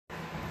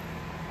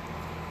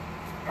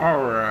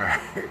Alright.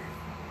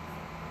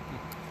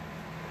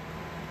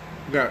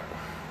 Got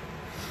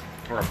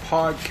our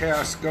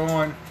podcast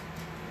going.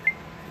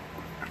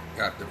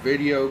 Got the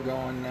video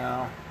going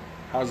now.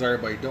 How's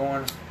everybody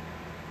doing?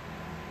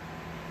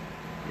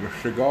 Your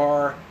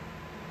cigar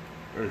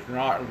is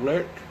not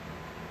lit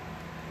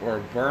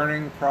or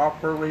burning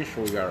properly,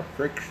 so we gotta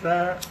fix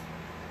that.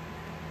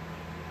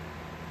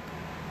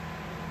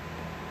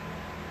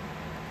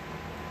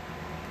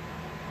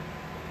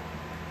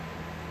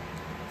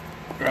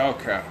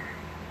 Okay.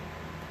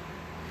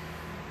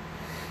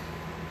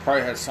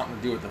 Probably has something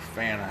to do with the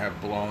fan I have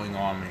blowing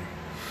on me.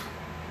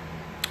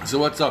 So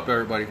what's up,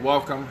 everybody?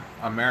 Welcome,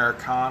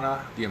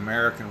 Americana, the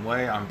American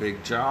Way. I'm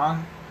Big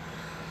John.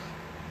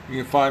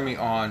 You can find me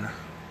on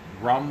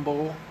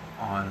Rumble,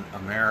 on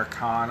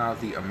Americana,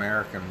 the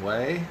American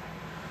Way.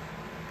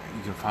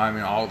 You can find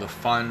me on all the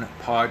fun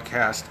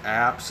podcast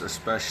apps,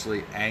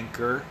 especially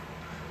Anchor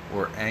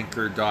or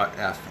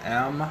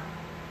Anchor.fm.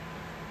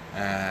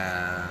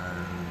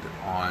 And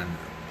on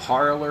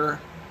Parler,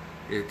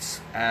 it's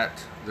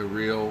at The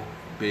Real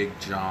Big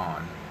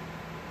John.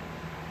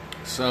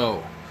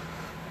 So,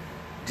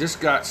 just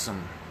got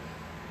some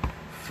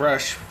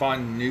fresh,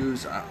 fun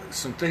news.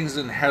 Some things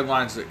in the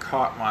headlines that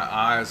caught my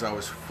eye as I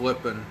was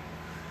flipping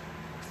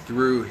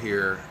through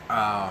here.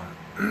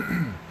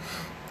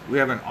 We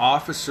have an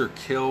officer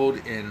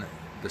killed in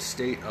the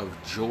state of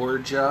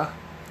Georgia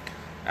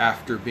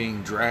after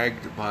being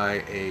dragged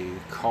by a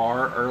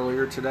car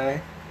earlier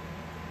today.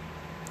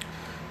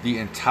 The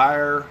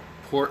entire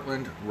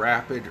Portland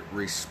Rapid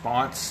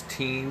Response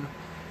Team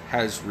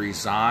has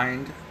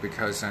resigned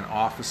because an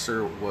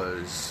officer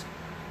was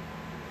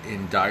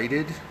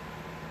indicted.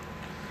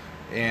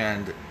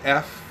 And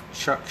F.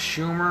 Chuck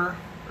Schumer,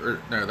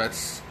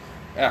 that's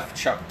F.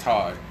 Chuck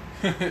Todd.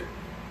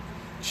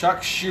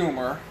 Chuck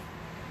Schumer,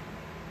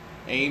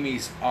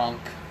 Amy's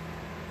uncle,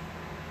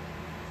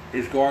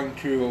 is going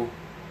to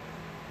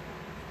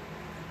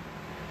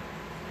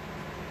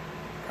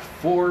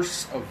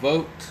force a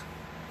vote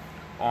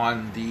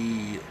on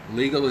the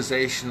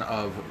legalization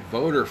of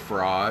voter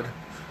fraud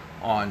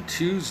on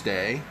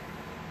Tuesday,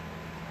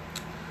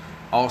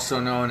 also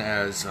known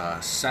as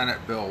Senate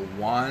Bill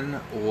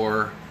 1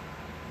 or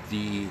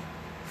the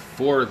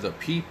For the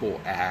People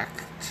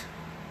Act.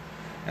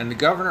 And the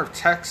governor of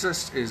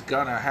Texas is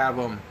going to have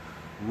them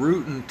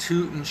rootin',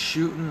 tootin',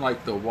 shootin'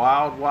 like the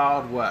Wild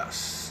Wild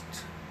West.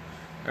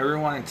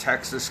 Everyone in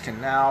Texas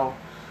can now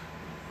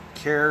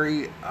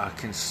carry a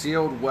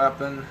concealed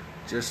weapon,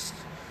 just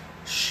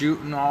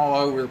shooting all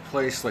over the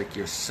place like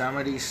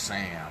Yosemite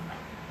Sam.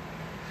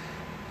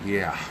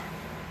 Yeah.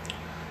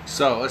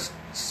 So let's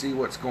see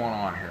what's going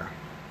on here.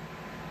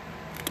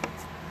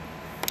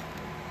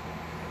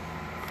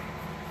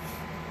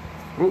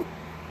 Ooh.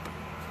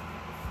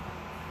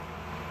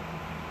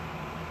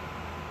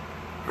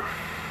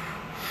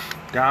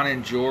 Down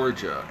in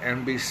Georgia,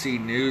 NBC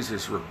News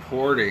is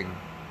reporting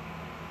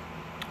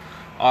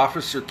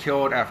officer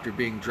killed after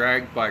being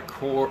dragged by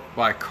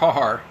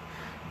car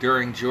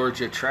during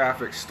Georgia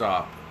traffic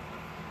stop,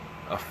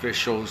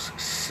 officials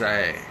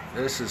say.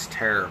 This is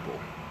terrible.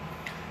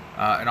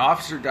 An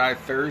officer died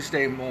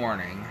Thursday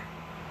morning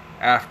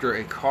after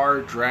a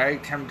car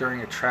dragged him during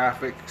a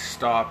traffic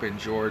stop in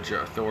Georgia,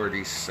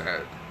 authorities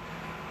said.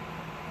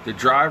 The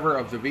driver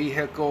of the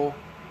vehicle,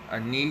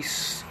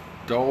 Anise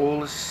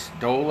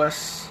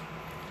Dolis,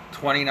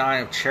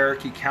 29 of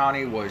Cherokee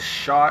County, was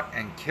shot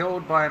and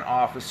killed by an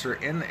officer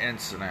in the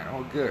incident.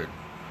 Oh, good.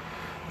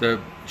 The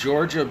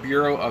Georgia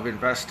Bureau of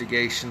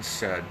Investigation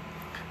said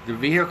the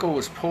vehicle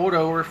was pulled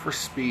over for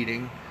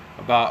speeding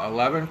about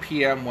 11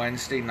 p.m.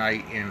 Wednesday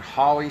night in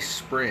Holly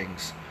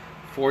Springs,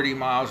 40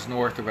 miles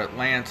north of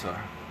Atlanta.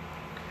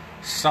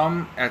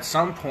 At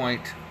some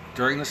point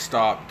during the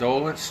stop,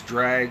 Dolis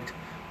dragged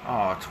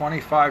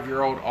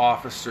 25-year-old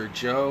officer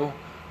Joe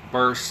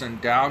Burson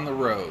down the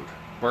road.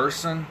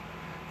 Burson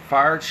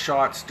fired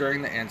shots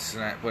during the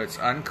incident, but it's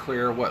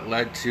unclear what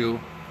led to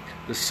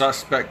the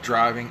suspect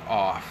driving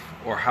off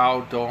or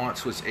how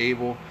Dolis was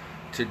able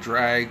to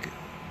drag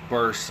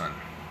Burson.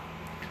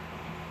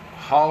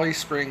 Holly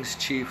Springs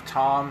Chief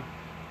Tom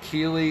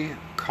Keeley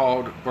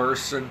called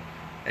Burson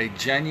a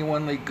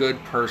genuinely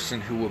good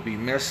person who will be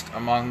missed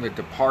among the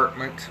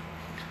department.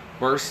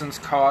 Burson's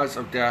cause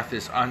of death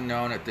is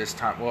unknown at this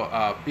time.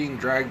 Well, being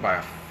dragged by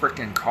a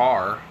frickin'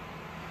 car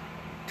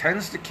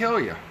tends to kill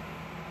you.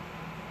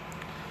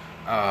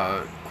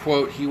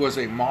 Quote, he was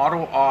a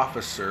model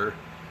officer,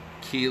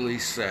 Keeley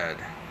said.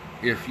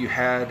 If you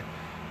had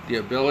the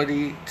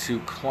ability to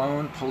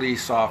clone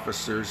police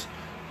officers,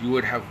 you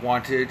would have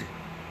wanted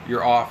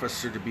your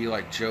officer to be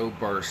like Joe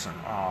Burson.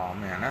 Oh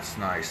man, that's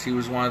nice. He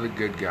was one of the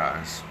good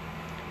guys.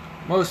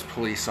 Most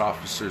police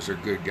officers are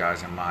good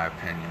guys in my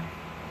opinion.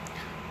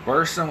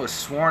 Burson was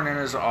sworn in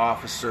as an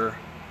officer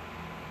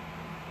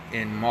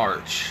in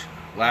March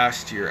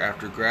last year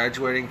after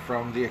graduating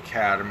from the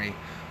academy.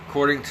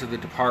 According to the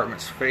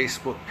department's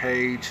Facebook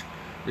page,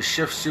 the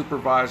shift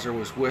supervisor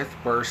was with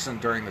Burson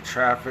during the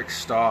traffic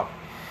stop,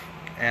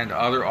 and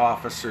other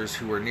officers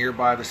who were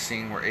nearby the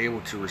scene were able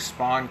to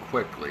respond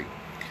quickly.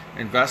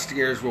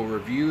 Investigators will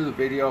review the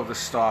video of the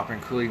stop,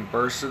 including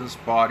Burson's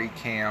body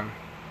cam,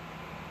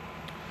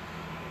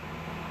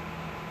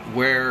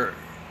 where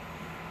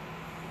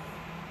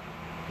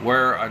there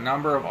were a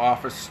number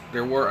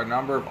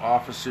of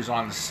officers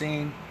on the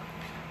scene.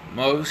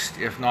 Most,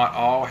 if not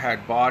all,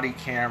 had body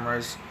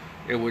cameras.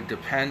 It would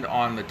depend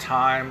on the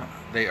time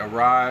they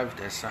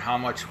arrived as to how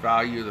much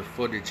value the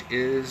footage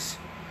is.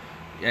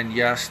 And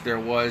yes, there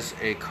was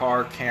a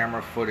car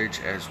camera footage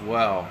as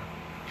well.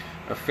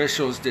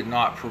 Officials did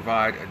not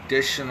provide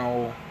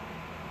additional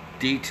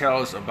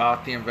details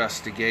about the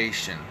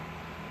investigation,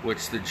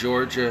 which the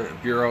Georgia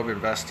Bureau of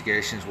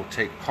Investigations will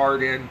take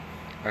part in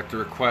at the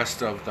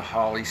request of the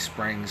Holly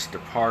Springs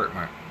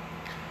Department.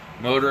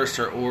 Motorists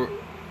are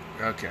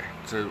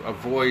to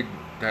avoid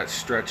that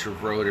stretch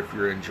of road if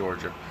you're in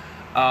Georgia.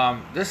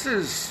 This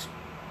is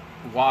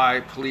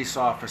why police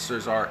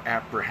officers are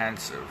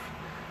apprehensive,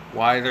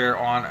 why they're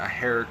on a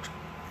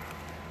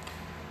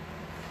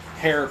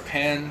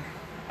hairpin,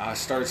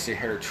 starts to say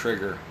hair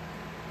trigger.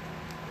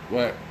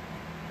 What?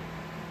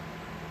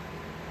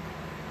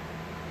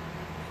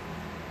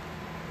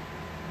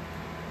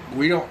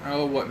 We don't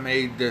know what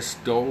made this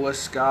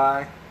Dulles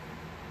guy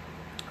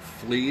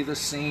flee the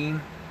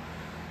scene.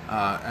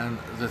 And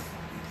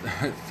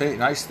the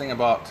nice thing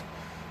about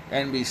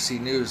NBC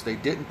News, they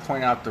didn't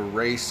point out the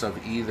race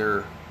of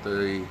either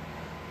the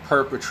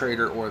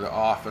perpetrator or the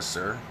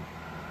officer.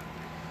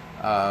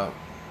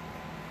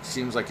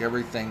 Seems like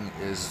everything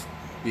is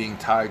being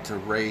tied to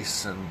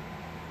race and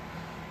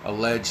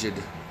alleged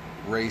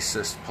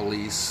racist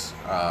police.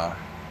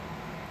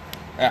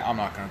 I'm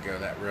not going to go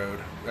that road.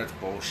 That's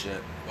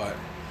bullshit. But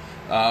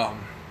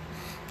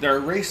there are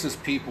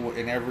racist people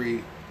in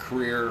every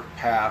career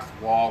path,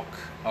 walk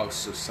of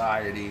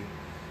society.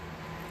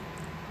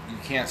 You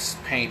can't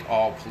paint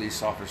all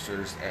police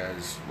officers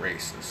as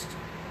racist.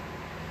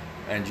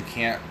 And you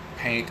can't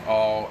paint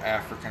all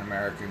African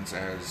Americans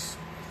as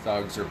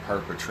thugs or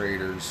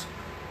perpetrators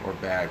or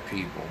bad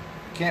people.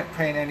 You can't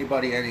paint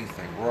anybody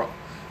anything.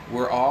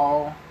 We're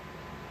all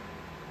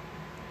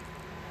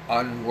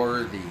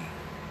unworthy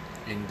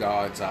in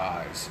God's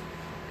eyes.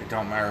 It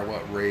don't matter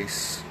what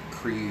race,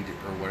 creed,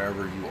 or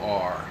whatever you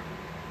are.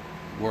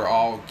 We're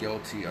all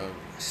guilty of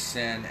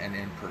sin and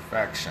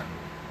imperfection.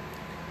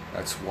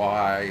 That's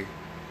why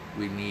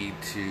we need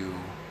to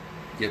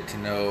get to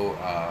know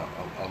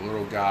a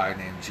little guy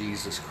named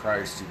Jesus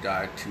Christ who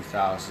died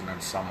 2,000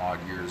 and some odd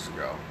years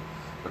ago.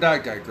 But I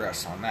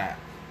digress on that.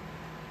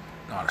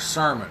 Not a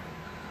sermon.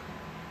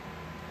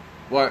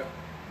 What,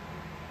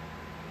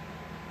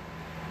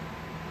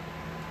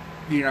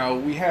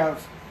 we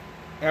have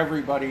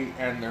everybody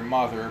and their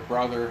mother,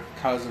 brother,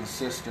 cousin,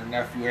 sister,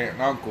 nephew, aunt,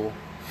 and uncle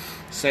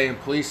saying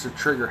police are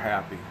trigger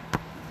happy.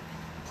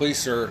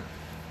 Police are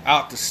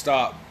out to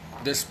stop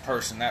this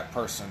person, that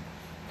person,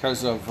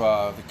 because of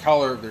the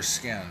color of their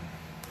skin,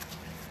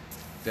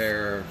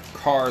 their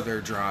car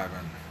they're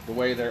driving, the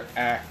way they're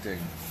acting.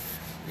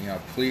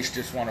 Police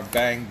just want to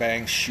bang,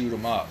 bang, shoot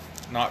them up.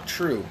 Not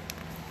true.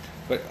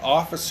 But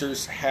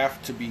officers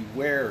have to be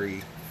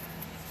wary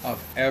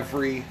of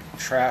every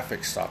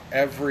traffic stop.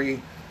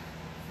 Every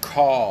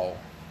call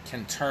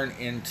can turn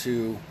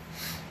into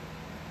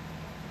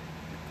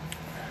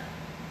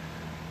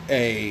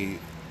a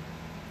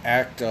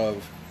act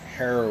of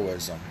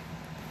heroism,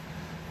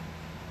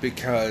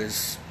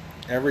 because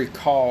every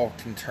call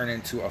can turn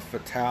into a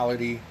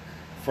fatality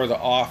for the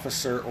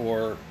officer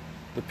or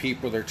the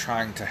people they're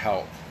trying to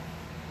help.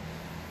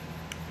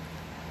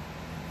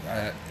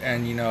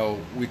 And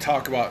we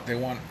talk about we're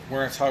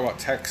going to talk about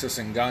Texas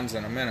and guns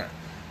in a minute.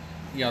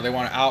 They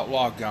want to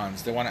outlaw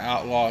guns. They want to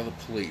outlaw the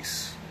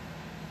police.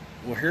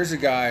 Well, here's a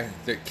guy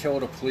that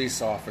killed a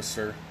police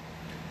officer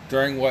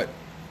during what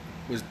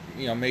was,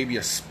 maybe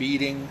a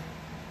speeding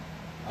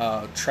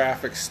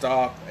traffic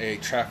stop, a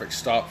traffic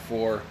stop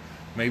for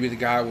maybe the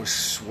guy was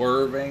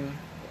swerving.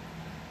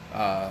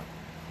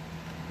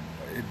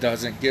 It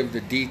doesn't give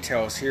the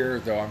details here,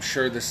 though I'm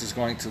sure this is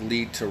going to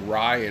lead to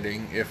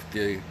rioting if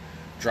the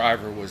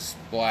driver was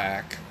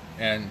black,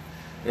 and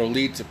it'll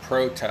lead to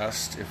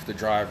protest if the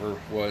driver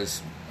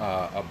was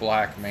a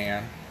black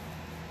man.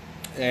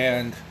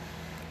 And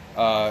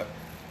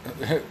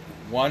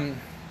one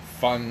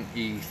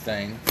funny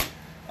thing,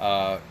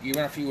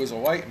 even if he was a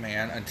white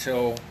man,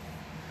 until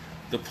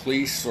the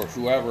police or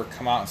whoever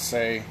come out and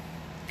say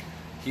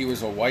he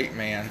was a white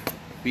man,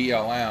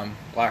 BLM,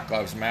 Black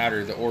Lives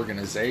Matter, the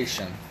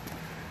organization,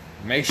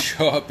 may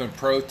show up and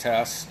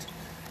protest,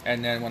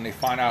 and then when they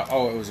find out,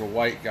 oh, it was a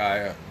white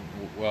guy,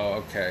 well,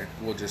 okay,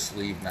 we'll just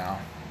leave now.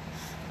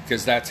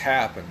 Because that's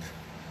happened.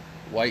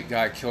 White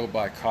guy killed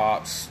by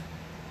cops.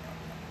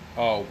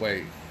 Oh,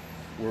 wait,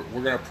 we're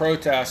going to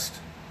protest.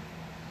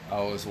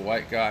 Oh, it was a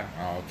white guy?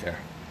 Oh, okay.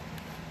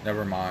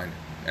 Never mind.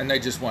 And they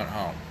just went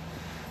home.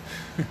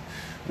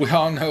 We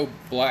all know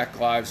Black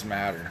Lives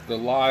Matter. The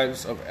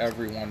lives of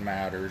everyone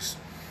matters.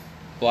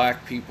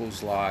 Black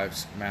people's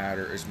lives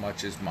matter as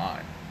much as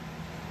mine.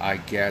 I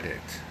get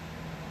it.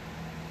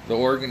 The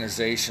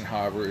organization,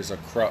 however, is a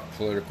corrupt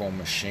political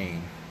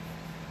machine.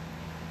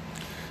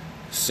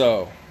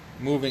 So,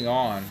 moving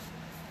on.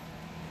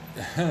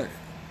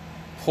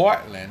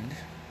 Portland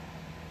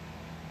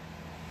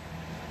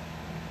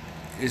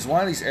is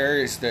one of these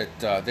areas that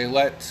they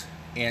let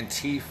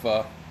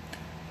Antifa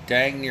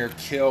dang near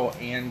kill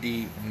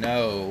Andy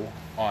Ngo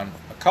on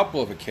a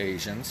couple of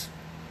occasions.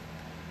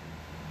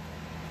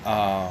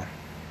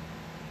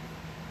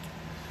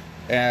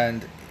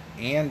 And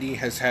Andy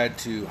has had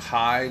to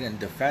hide and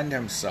defend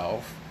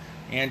himself.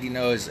 Andy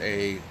Ngo is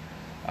a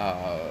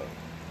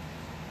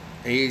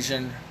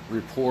Asian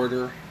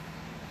reporter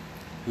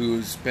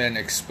who's been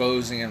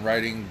exposing and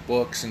writing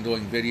books and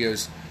doing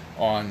videos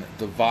on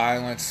the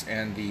violence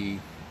and the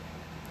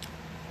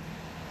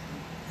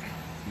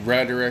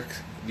rhetoric,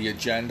 the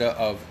agenda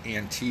of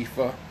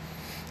Antifa,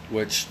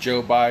 which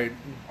Joe Biden,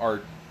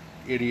 our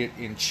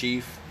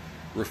idiot-in-chief,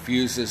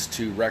 refuses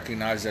to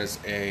recognize as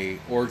a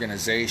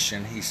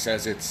organization. He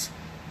says it's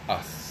a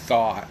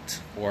thought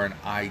or an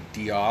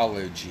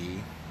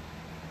ideology.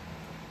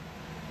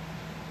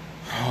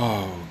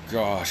 Oh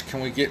gosh,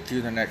 can we get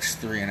through the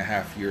next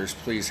 3.5 years,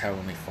 please,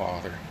 Heavenly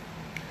Father?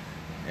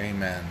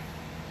 Amen.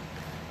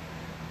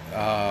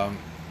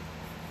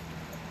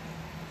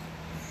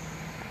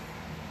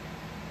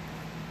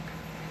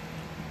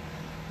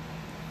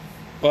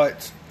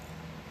 But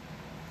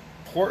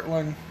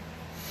Portland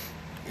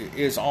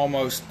is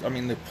almost,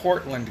 the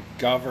Portland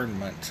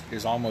government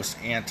is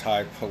almost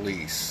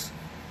anti-police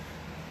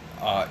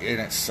in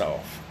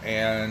itself.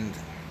 And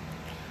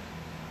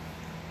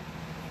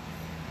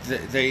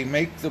they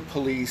make the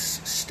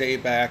police stay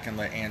back and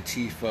let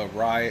Antifa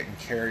riot and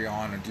carry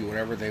on and do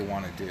whatever they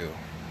want to do.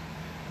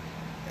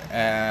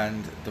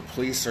 And the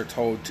police are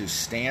told to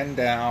stand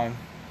down.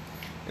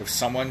 If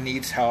someone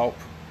needs help,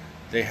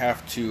 they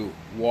have to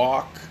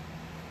walk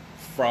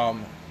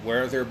from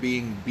where they're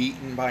being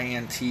beaten by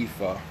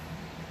Antifa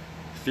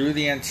through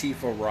the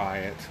Antifa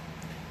riot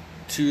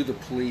to the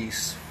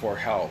police for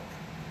help.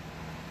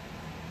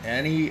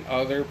 Any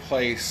other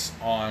place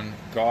on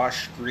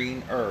gosh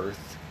green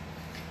earth,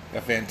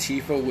 if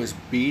Antifa was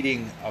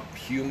beating a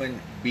human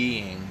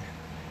being,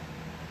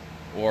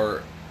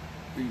 or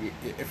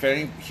if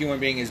any human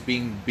being is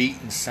being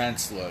beaten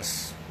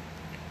senseless,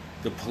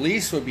 the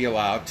police would be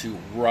allowed to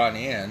run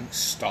in,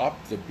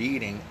 stop the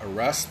beating,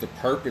 arrest the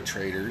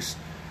perpetrators.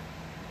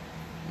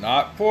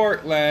 Not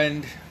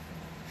Portland.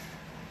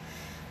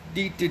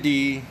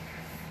 D.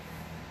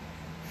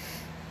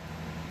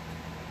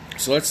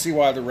 So let's see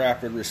why the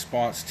rapid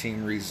response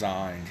team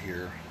resigned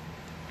here.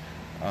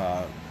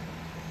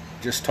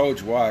 Just told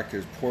you why,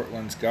 because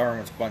Portland's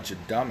government's a bunch of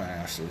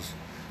dumbasses.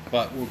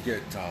 But we'll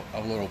get a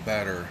little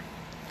better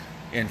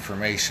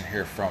information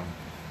here from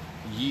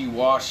Ye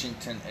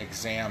Washington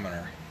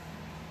Examiner.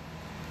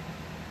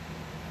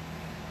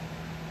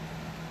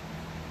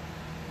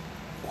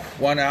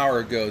 One hour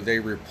ago, they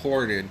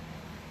reported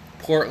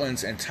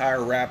Portland's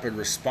entire rapid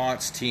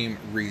response team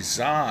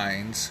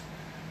resigns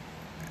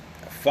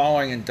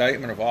following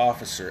indictment of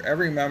officer.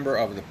 Every member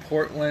of the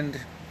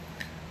Portland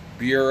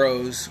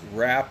Bureau's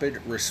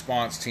rapid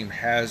response team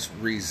has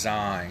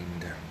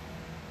resigned.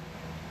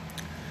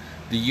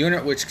 The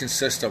unit, which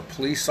consists of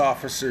police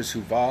officers who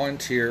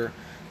volunteer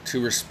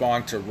to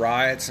respond to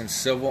riots and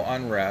civil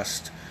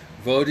unrest,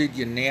 voted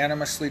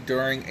unanimously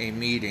during a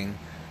meeting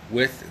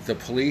with the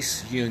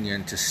police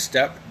union to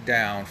step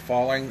down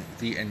following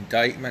the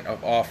indictment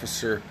of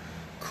Officer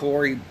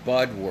Corey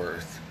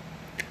Budworth.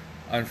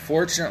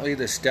 Unfortunately,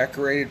 this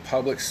decorated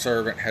public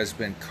servant has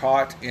been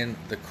caught in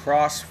the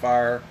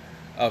crossfire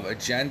of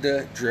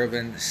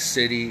agenda-driven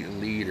city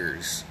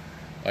leaders.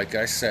 Like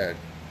I said,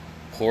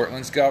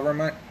 Portland's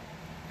government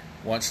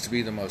wants to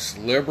be the most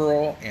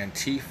liberal,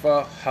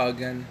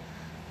 Antifa-hugging,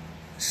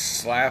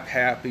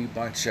 slap-happy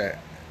bunch of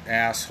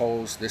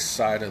assholes this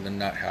side of the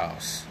nut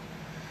house.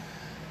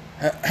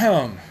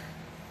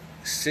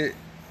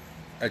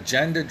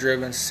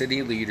 Agenda-driven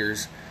city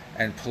leaders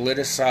and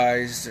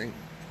politicized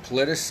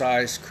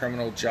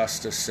criminal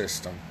justice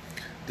system,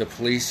 the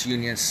police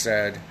union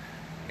said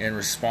in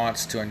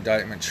response to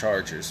indictment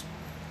charges.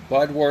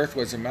 Budworth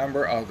was a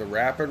member of the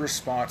rapid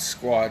response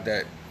squad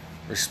that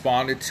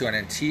responded to an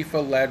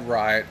Antifa-led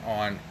riot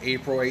on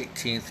April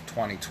 18,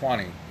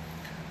 2020.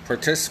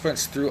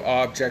 Participants threw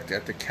objects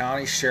at the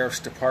county sheriff's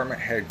department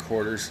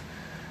headquarters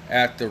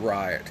at the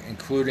riot,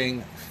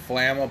 including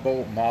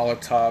flammable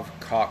Molotov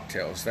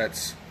cocktails.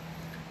 That's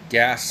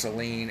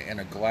gasoline in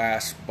a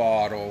glass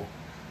bottle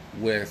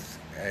with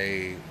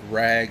a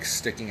rag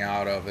sticking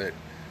out of it.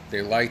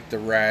 They light the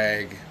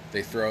rag,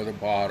 they throw the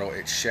bottle,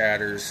 it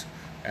shatters,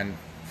 and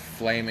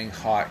flaming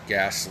hot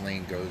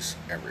gasoline goes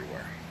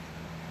everywhere.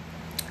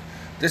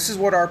 This is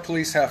what our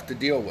police have to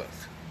deal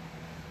with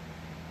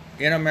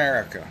in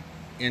America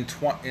in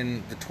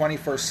the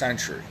 21st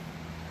century.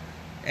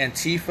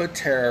 Antifa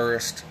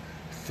terrorists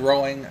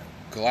throwing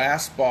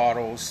glass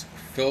bottles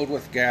filled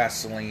with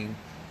gasoline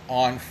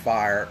on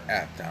fire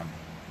at them.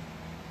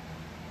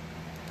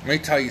 Let me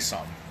tell you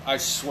something. I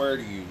swear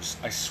to you,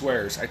 I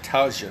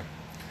tells you,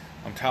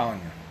 I'm telling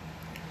you,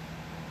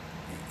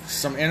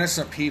 some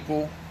innocent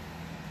people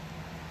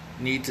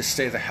need to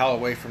stay the hell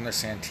away from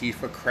this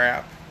Antifa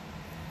crap.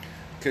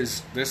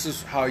 because this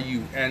is how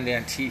you end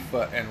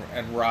Antifa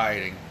and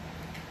rioting.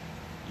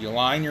 You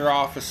line your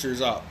officers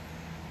up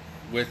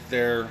with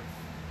their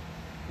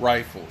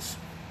rifles.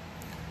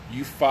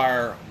 You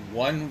fire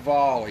one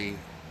volley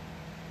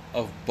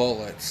of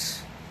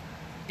bullets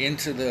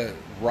into the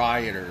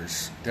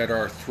rioters that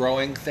are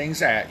throwing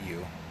things at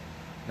you.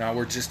 Now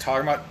we're just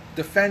talking about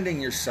defending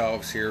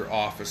yourselves here,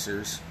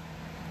 officers.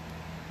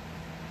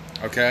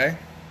 Okay?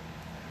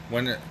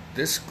 When you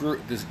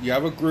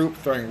have a group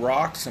throwing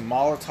rocks and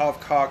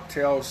Molotov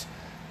cocktails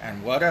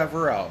and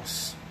whatever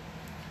else,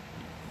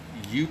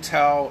 you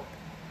tell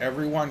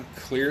everyone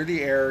clear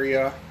the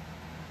area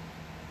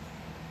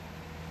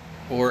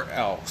or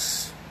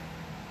else.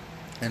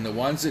 And the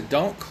ones that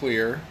don't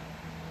clear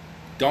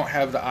don't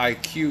have the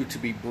IQ to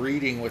be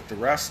breeding with the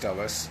rest of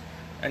us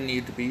and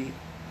need to be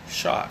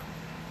shot.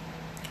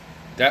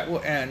 That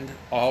will end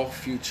all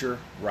future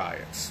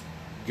riots.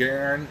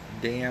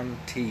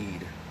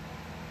 Guaranteed.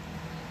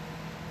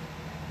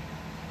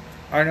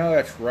 I know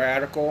that's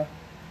radical,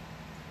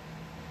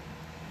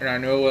 and I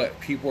know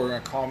that people are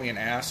going to call me an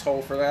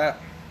asshole for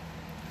that,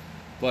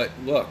 but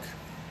look,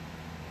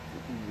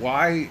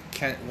 why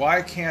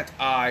can't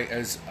I,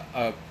 as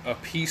a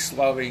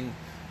peace-loving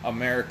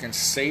American,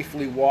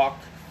 safely walk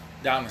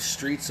down the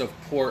streets of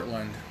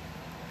Portland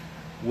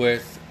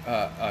with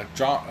a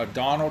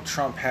Donald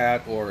Trump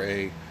hat or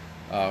a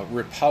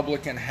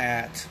Republican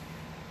hat,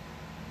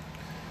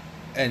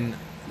 and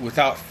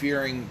without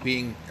fearing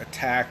being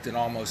attacked and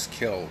almost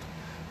killed?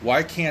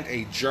 Why can't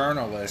a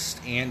journalist,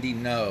 Andy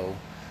Ngo,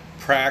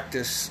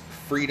 practice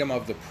freedom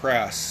of the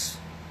press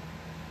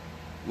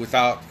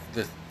without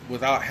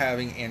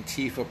having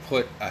Antifa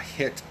put a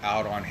hit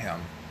out on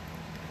him?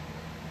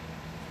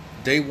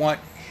 They want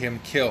him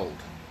killed.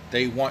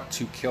 They want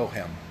to kill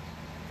him.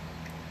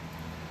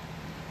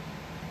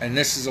 And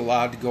this is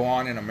allowed to go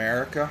on in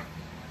America?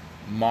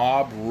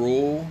 Mob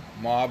rule,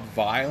 mob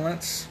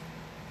violence?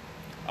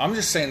 I'm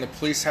just saying the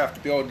police have to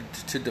be able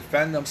to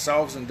defend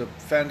themselves and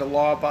defend the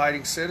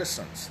law-abiding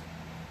citizens.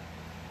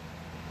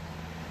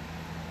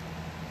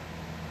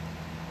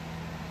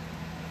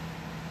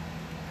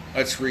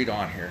 Let's read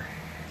on here.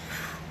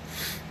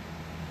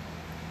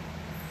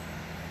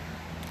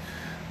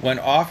 When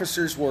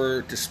officers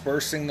were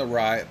dispersing the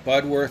riot,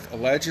 Budworth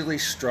allegedly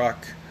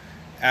struck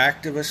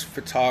activist,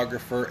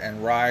 photographer,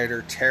 and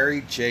rioter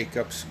Terry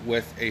Jacobs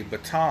with a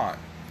baton.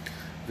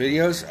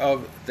 Videos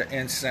of the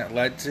incident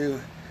led to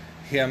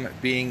him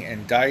being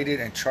indicted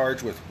and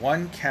charged with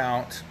one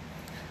count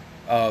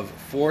of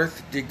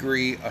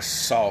fourth-degree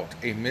assault,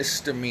 a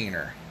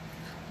misdemeanor,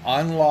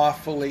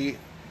 unlawfully,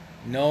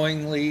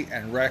 knowingly,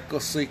 and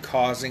recklessly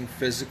causing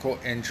physical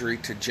injury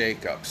to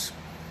Jacobs.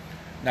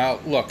 Now,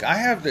 look, I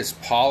have this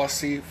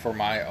policy for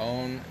my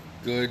own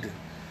good.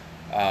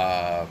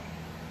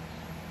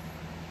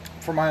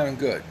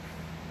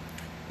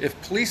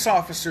 If police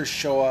officers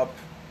show up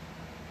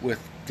with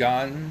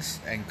guns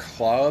and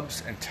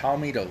clubs and tell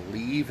me to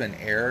leave an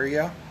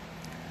area,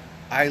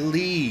 I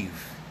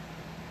leave.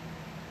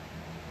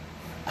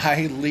 I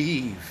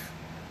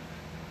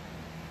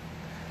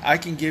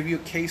can give you a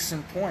case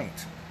in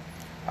point.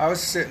 I was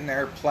sitting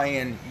there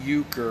playing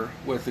euchre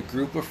with a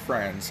group of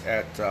friends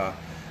at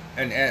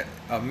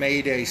a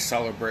May Day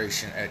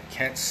celebration at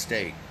Kent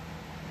State.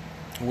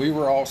 We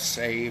were all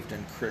saved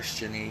and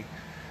Christian-y,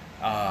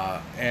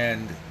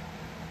 and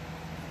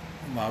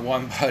my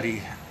one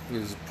buddy, who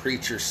was a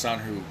preacher's son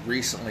who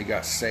recently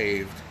got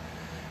saved,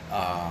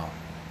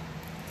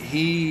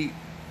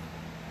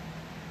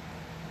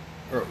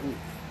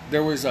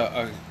 there was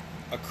a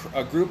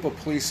group of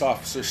police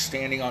officers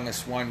standing on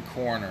this one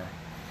corner,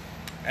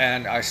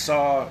 and I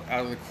saw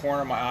out of the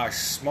corner of my eye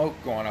smoke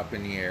going up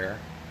in the air.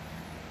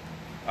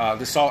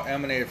 This all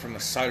emanated from the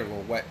site of a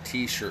wet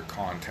t-shirt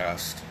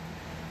contest.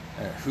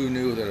 Who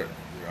knew that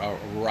a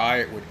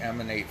riot would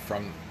emanate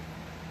from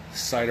the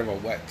site of a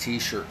wet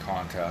t-shirt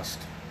contest?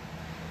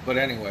 But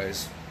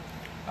anyways,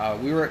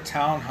 we were at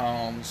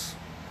Townhomes.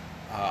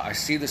 I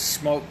see the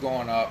smoke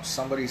going up.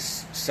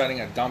 Somebody's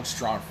setting a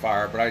dumpster on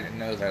fire, but I didn't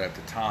know that at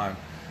the time.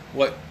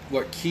 What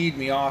keyed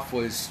me off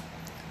was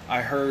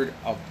I heard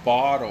a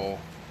bottle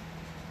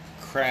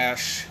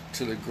crash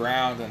to the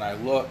ground, and I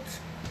looked,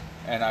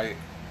 and I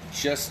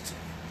just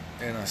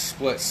in a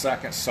split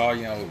second saw,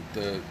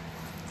 the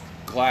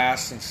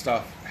glass and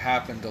stuff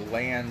happened to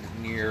land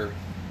near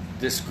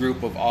this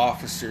group of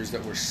officers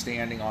that were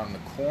standing on the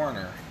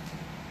corner.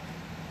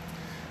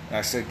 And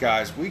I said,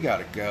 guys, we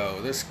gotta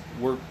go.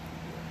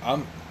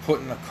 I'm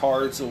putting the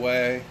cards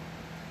away.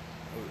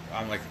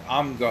 I'm like,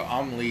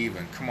 I'm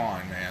leaving. Come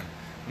on, man.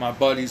 My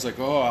buddy's like,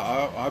 oh,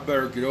 I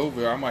better get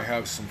over there. I might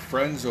have some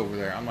friends over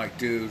there. I'm like,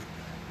 dude,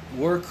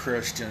 we're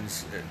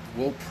Christians.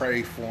 We'll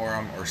pray for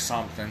them or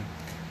something,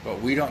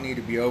 but we don't need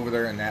to be over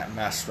there in that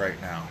mess right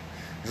now.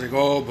 He's like,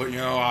 oh, but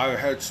I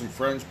had some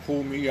friends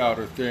pull me out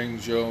of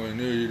things,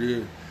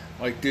 and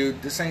like,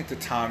 dude, this ain't the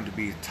time to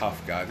be a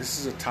tough guy. This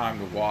is a time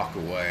to walk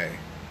away.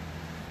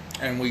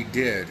 And we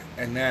did.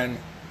 And then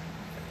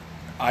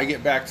I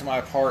get back to my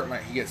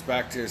apartment. He gets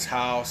back to his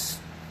house.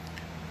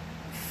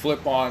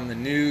 flip on the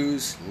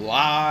news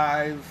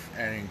live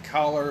and in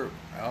color.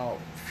 A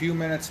few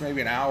minutes,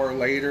 maybe an hour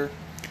later,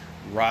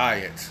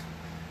 riot.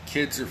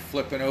 Kids are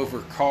flipping over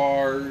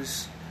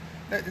cars.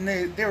 And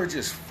they were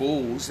just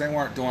fools. They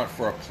weren't doing it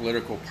for a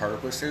political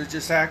purpose. They were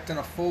just acting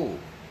a fool.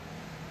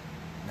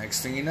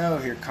 Next thing you know,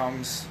 here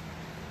comes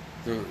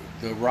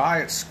the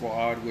riot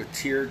squad with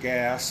tear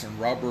gas and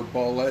rubber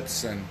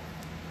bullets and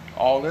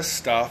all this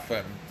stuff.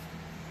 And,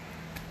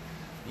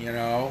 you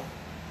know,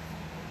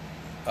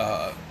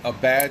 a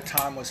bad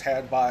time was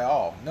had by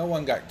all. No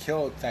one got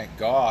killed, thank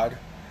God.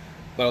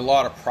 But a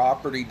lot of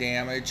property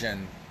damage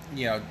and,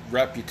 you know,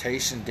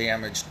 reputation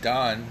damage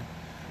done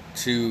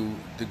to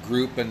the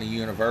group and the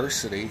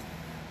university.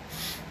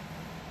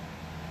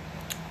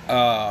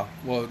 Well,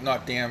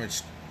 not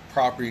damage,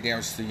 property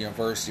damage to the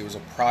university. It was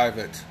a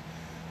private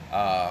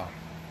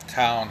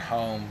town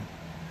home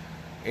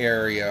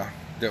area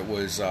that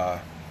was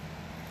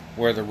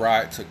where the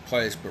riot took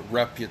place, but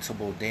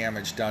reputable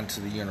damage done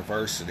to the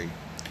university.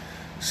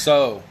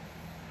 So,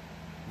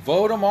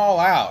 vote them all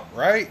out,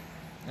 right?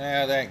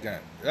 Yeah,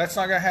 that's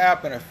not gonna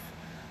happen if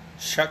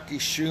Chucky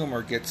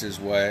Schumer gets his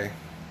way.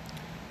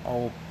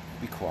 Oh,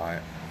 be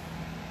quiet.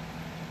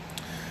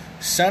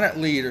 Senate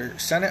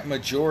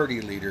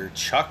Majority Leader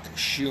Chuck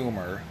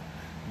Schumer,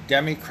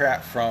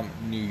 Democrat from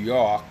New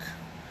York,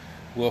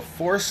 will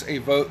force a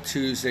vote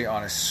Tuesday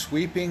on a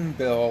sweeping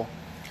bill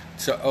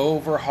to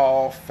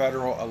overhaul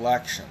federal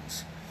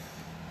elections.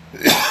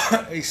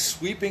 A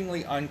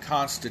sweepingly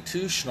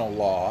unconstitutional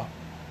law,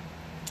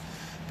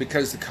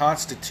 because the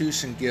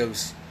Constitution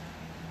gives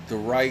the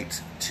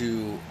right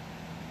to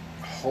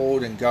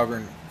hold and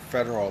govern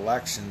federal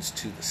elections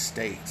to the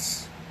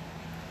states.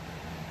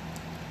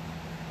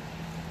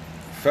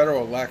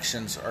 Federal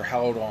elections are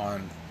held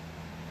on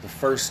the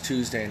first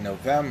Tuesday in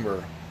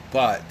November,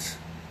 but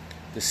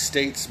the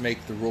states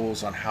make the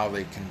rules on how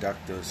they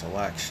conduct those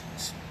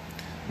elections.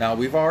 Now,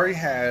 we've already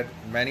had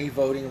many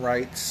voting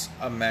rights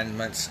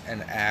amendments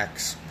and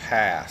acts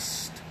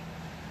passed.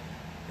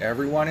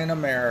 Everyone in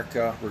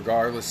America,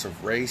 regardless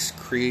of race,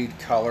 creed,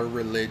 color,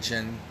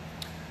 religion,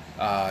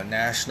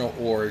 national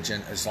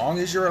origin, as long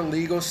as you're a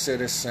legal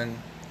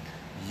citizen,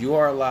 you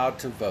are allowed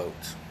to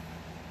vote.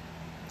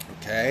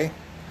 Okay?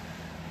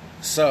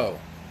 So,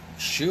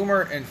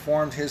 Schumer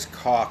informed his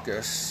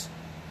caucus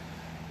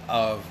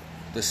of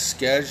the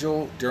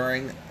schedule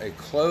during a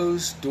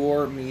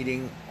closed-door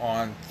meeting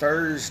on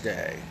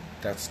Thursday.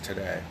 That's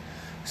today.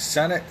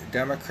 Senate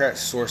Democrat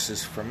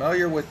sources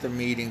familiar with the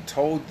meeting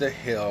told The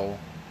Hill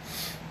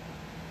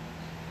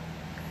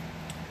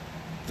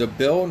the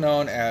bill,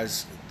 known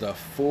as the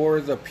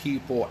For the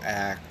People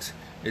Act,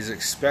 is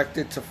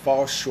expected to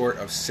fall short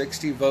of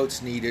 60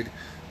 votes needed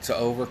to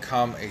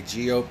overcome a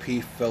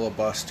GOP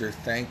filibuster.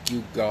 Thank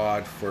you,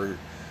 God, for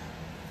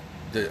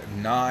the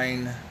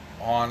 9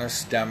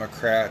 honest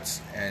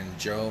Democrats and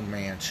Joe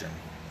Manchin.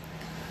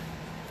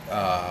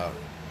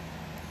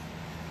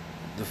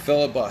 The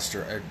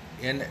filibuster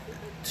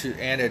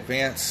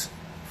advance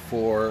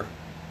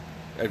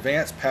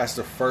past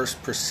the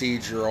first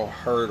procedural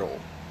hurdle.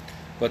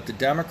 But the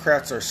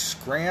Democrats are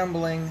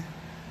scrambling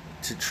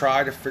to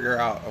try to figure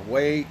out a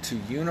way to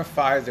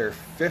unify their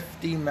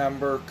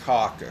 50-member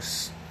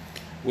caucus,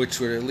 which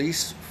would at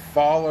least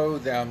follow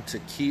them to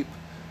keep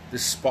the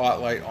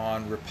spotlight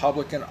on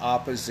Republican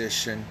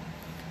opposition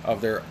of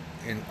their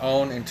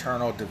own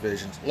internal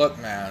divisions. Look,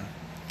 man,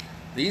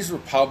 these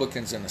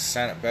Republicans in the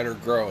Senate better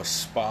grow a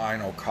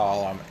spinal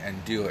column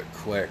and do it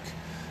quick.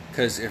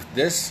 Because if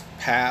this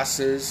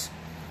passes,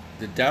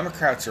 the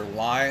Democrats are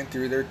lying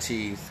through their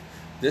teeth.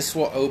 This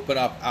will open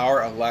up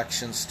our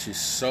elections to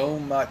so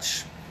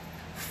much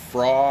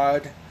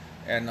fraud,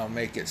 and they'll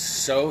make it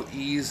so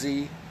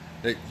easy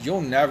that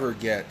you'll never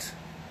get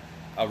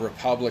a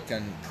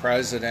Republican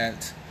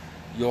president.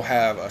 You'll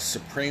have a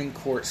Supreme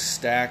Court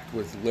stacked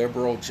with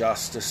liberal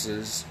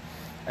justices.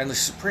 And the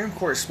Supreme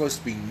Court is supposed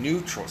to be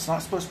neutral. It's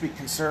not supposed to be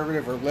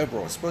conservative or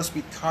liberal. It's supposed to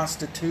be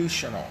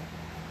constitutional.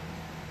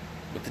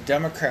 But the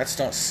Democrats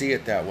don't see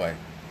it that way.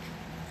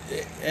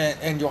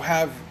 And you'll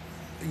have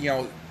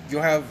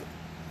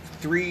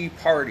 3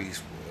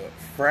 parties,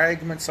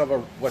 fragments of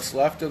what's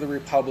left of the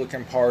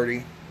Republican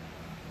Party.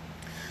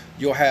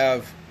 You'll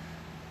have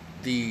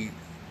the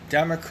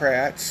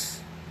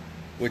Democrats,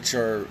 which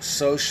are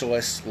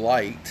socialist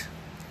light,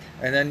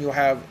 and then you'll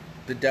have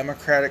the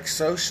Democratic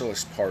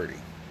Socialist Party.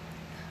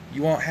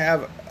 You won't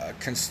have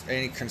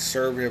any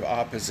conservative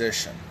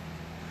opposition.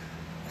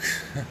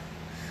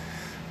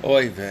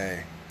 Oy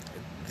vey.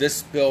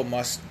 This bill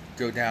must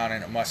go down,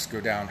 and it must go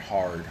down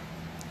hard.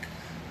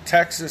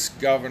 Texas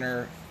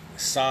governor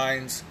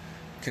signs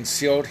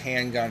concealed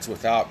handguns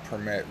without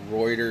permit,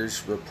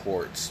 Reuters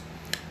reports.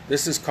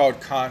 This is called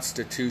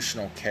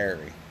constitutional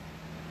carry.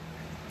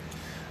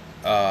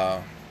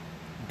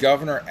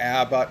 Governor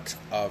Abbott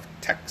of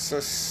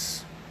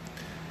Texas.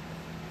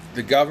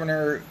 The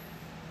governor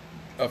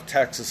of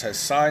Texas has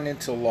signed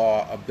into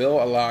law a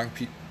bill allowing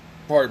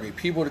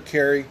people to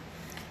carry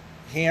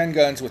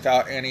handguns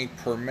without any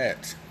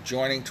permit,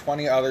 joining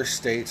 20 other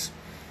states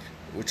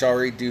which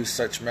already do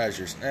such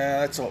measures.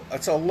 That's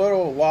a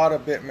lot a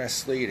bit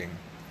misleading,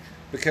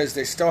 because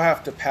they still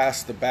have to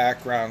pass the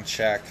background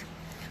check.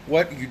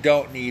 What you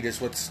don't need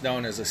is what's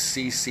known as a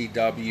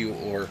CCW,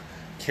 or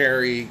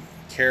carrying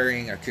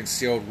a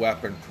concealed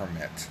weapon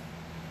permit.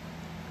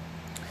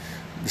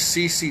 The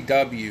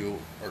CCW,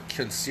 or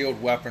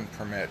concealed weapon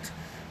permit,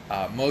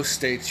 most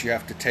states you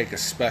have to take a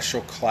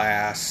special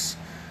class,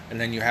 and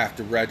then you have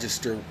to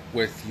register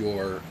with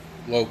your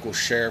local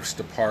sheriff's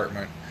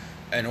department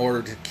in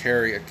order to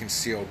carry a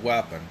concealed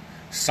weapon.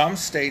 Some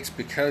states,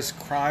 because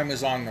crime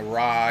is on the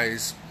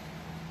rise,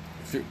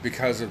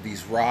 because of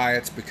these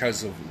riots,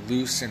 because of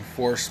loose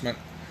enforcement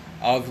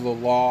of the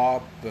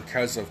law,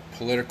 because of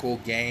political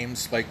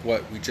games like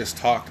what we just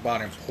talked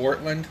about in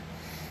Portland,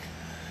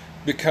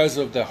 because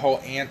of the whole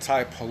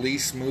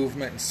anti-police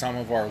movement in some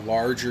of our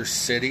larger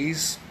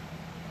cities,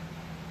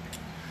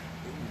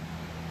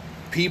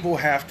 people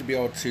have to be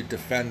able to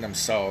defend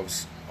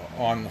themselves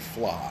on the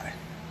fly.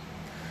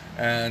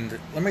 And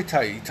let me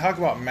tell you, you talk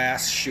about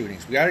mass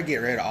shootings. We got to get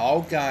rid of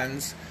all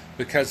guns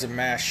because of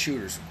mass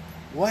shooters.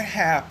 What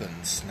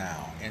happens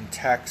now in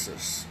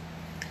Texas?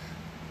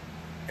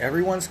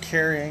 Everyone's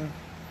carrying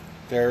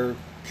their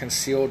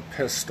concealed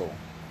pistol.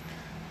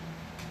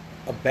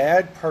 A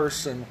bad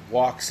person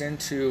walks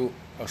into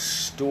a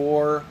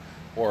store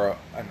or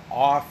an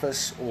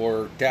office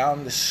or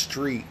down the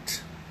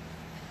street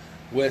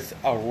with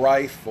a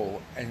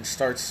rifle and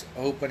starts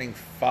opening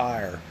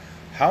fire.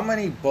 How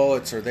many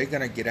bullets are they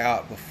going to get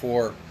out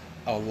before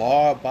a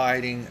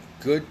law-abiding,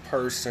 good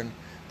person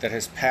that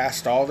has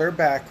passed all their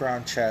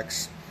background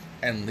checks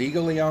and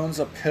legally owns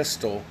a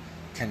pistol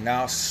can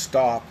now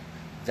stop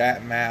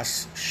that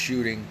mass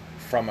shooting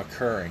from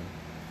occurring?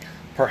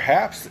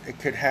 Perhaps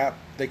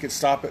they could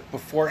stop it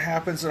before it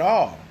happens at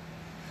all.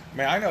 I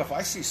mean, I know if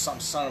I see some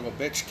son of a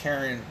bitch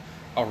carrying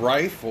a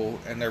rifle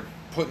and they're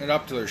putting it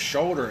up to their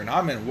shoulder, and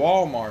I'm in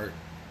Walmart,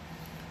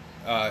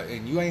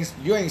 and you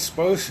ain't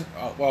supposed to,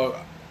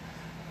 well,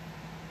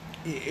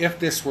 if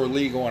this were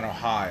legal in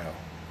Ohio,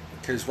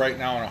 because right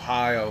now in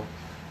Ohio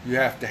you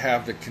have to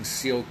have the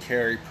concealed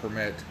carry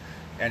permit,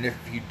 and if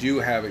you do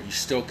have it, you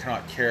still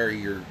cannot carry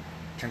your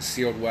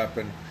concealed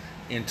weapon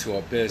into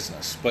a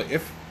business. But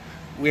if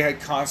we had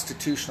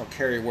constitutional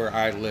carry where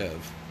I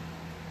live,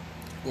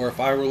 or if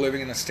I were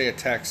living in the state of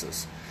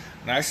Texas,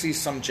 and I see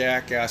some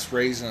jackass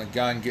raising a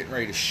gun getting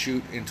ready to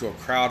shoot into a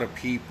crowd of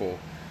people,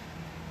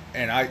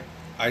 and I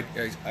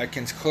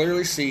can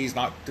clearly see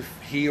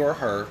he or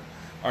her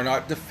are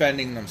not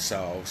defending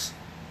themselves,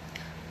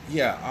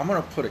 yeah, I'm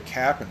gonna put a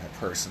cap in that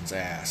person's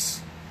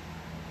ass.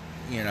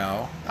 You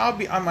know,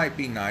 I might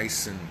be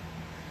nice, and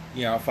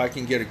you know, if I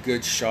can get a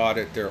good shot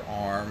at their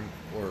arm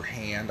or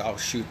hand, I'll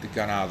shoot the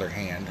gun out of their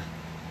hand.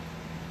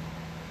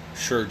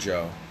 Sure,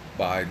 Joe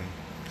Biden.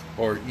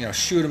 Or, you know,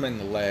 shoot them in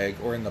the leg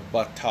or in the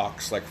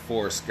buttocks like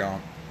Forrest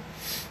Gump.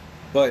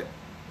 But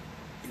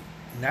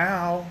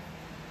now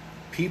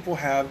people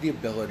have the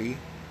ability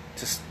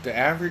the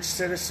average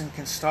citizen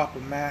can stop a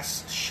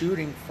mass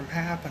shooting from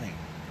happening.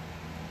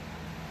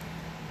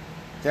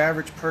 The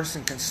average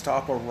person can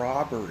stop a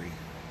robbery.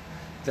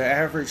 The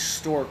average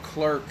store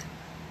clerk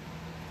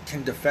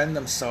can defend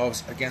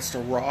themselves against a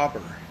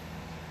robber.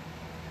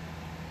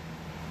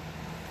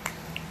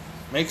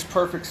 Makes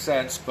perfect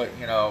sense, but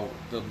you know,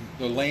 the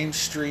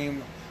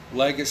lamestream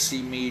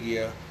legacy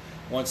media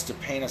wants to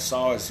paint us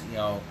all as, you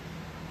know,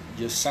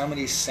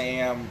 Yosemite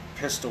Sam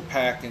pistol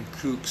packing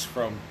kooks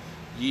from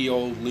ye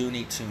old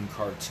Looney Tune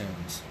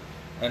cartoons,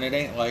 and it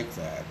ain't like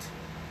that.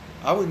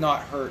 I would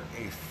not hurt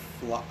a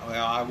fly.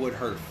 Well, I would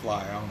hurt a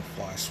fly. I own a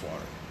fly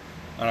swatter,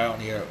 and I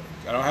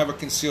don't have a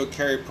concealed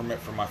carry permit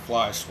for my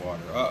fly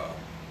swatter.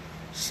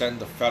 Send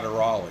the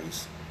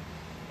federales.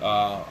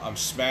 I'm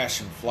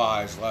smashing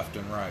flies left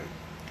and right.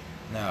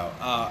 No,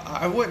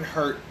 I wouldn't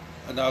hurt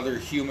another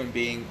human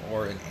being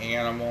or an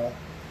animal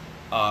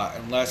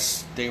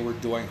unless they were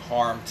doing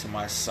harm to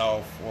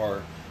myself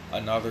or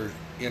another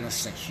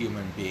innocent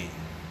human being.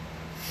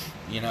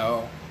 You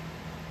know,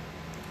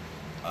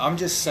 I'm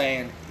just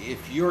saying,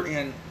 if you're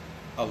in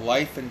a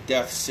life and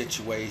death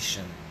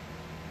situation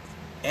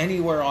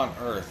anywhere on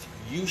earth,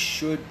 you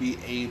should be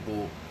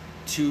able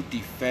to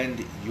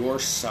defend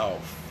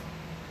yourself.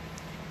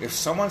 If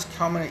someone's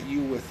coming at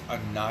you with a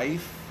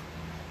knife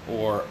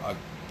or a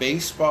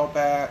baseball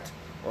bat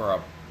or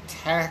a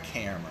tack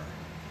hammer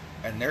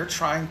and they're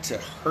trying to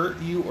hurt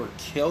you or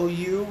kill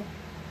you,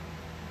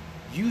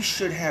 you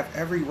should have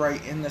every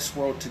right in this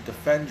world to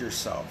defend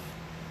yourself.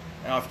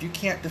 Now, if you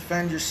can't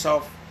defend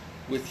yourself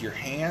with your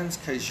hands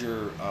because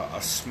you're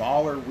a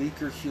smaller,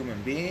 weaker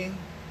human being,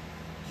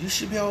 you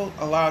should be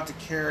allowed to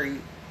carry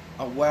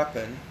a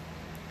weapon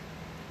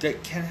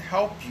that can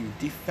help you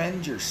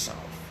defend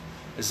yourself.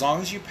 As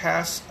long as you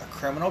pass a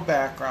criminal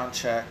background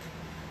check.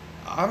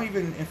 I'm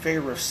even in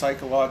favor of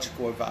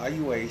psychological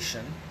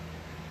evaluation.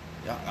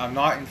 I'm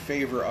not in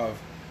favor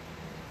of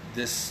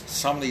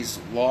some of these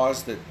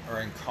laws that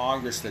are in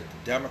Congress that the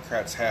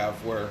Democrats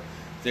have, where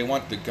they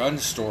want the gun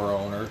store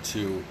owner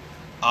to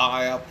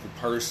eye up the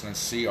person and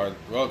see, do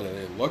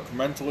they look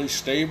mentally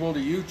stable to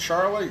you,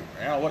 Charlie?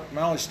 Yeah, look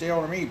mentally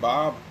stable to me,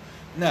 Bob.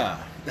 Nah,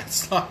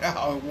 that's not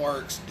how it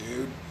works,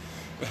 dude.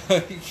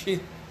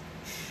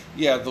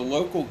 Yeah, the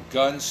local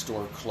gun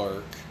store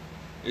clerk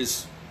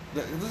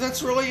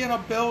that's really in a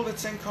bill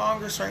that's in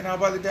Congress right now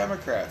by the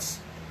Democrats.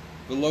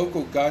 The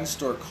local gun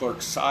store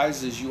clerk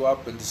sizes you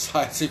up and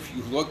decides if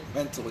you look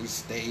mentally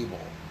stable.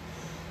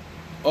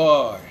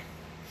 Or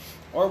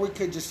we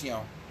could just,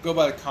 go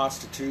by the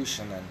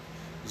Constitution, and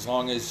as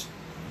long as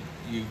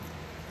you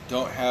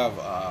don't have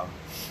a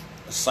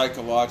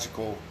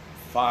psychological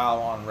file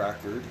on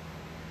record,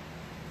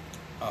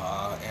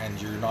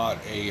 and you're not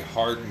a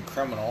hardened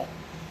criminal,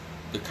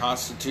 the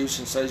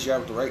Constitution says you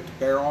have the right to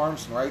bear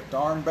arms and the right to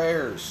arm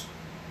bears.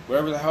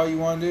 Whatever the hell you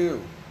want to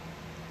do.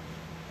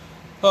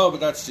 Oh, but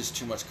that's just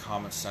too much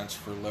common sense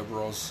for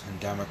liberals and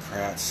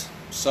Democrats.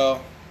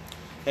 So,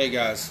 hey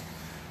guys,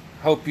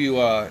 hope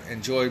you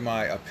enjoyed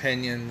my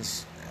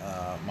opinions,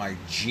 my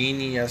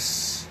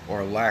genius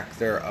or lack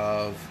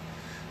thereof,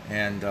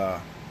 and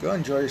go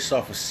enjoy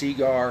yourself a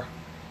cigar.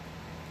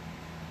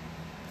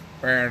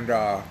 And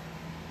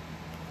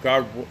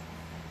God,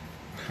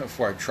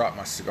 before I drop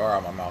my cigar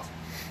out of my mouth,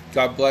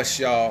 God bless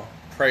y'all.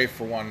 Pray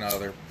for one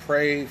another.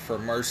 Pray for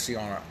mercy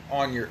on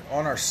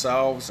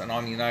ourselves and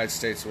on the United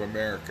States of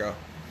America,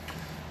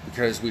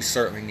 because we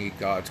certainly need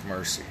God's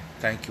mercy.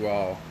 Thank you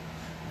all,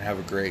 and have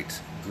a great,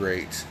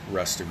 great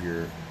rest of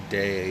your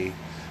day,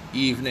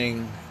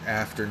 evening,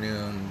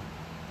 afternoon,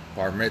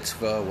 bar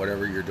mitzvah,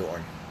 whatever you're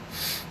doing.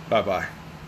 Bye-bye.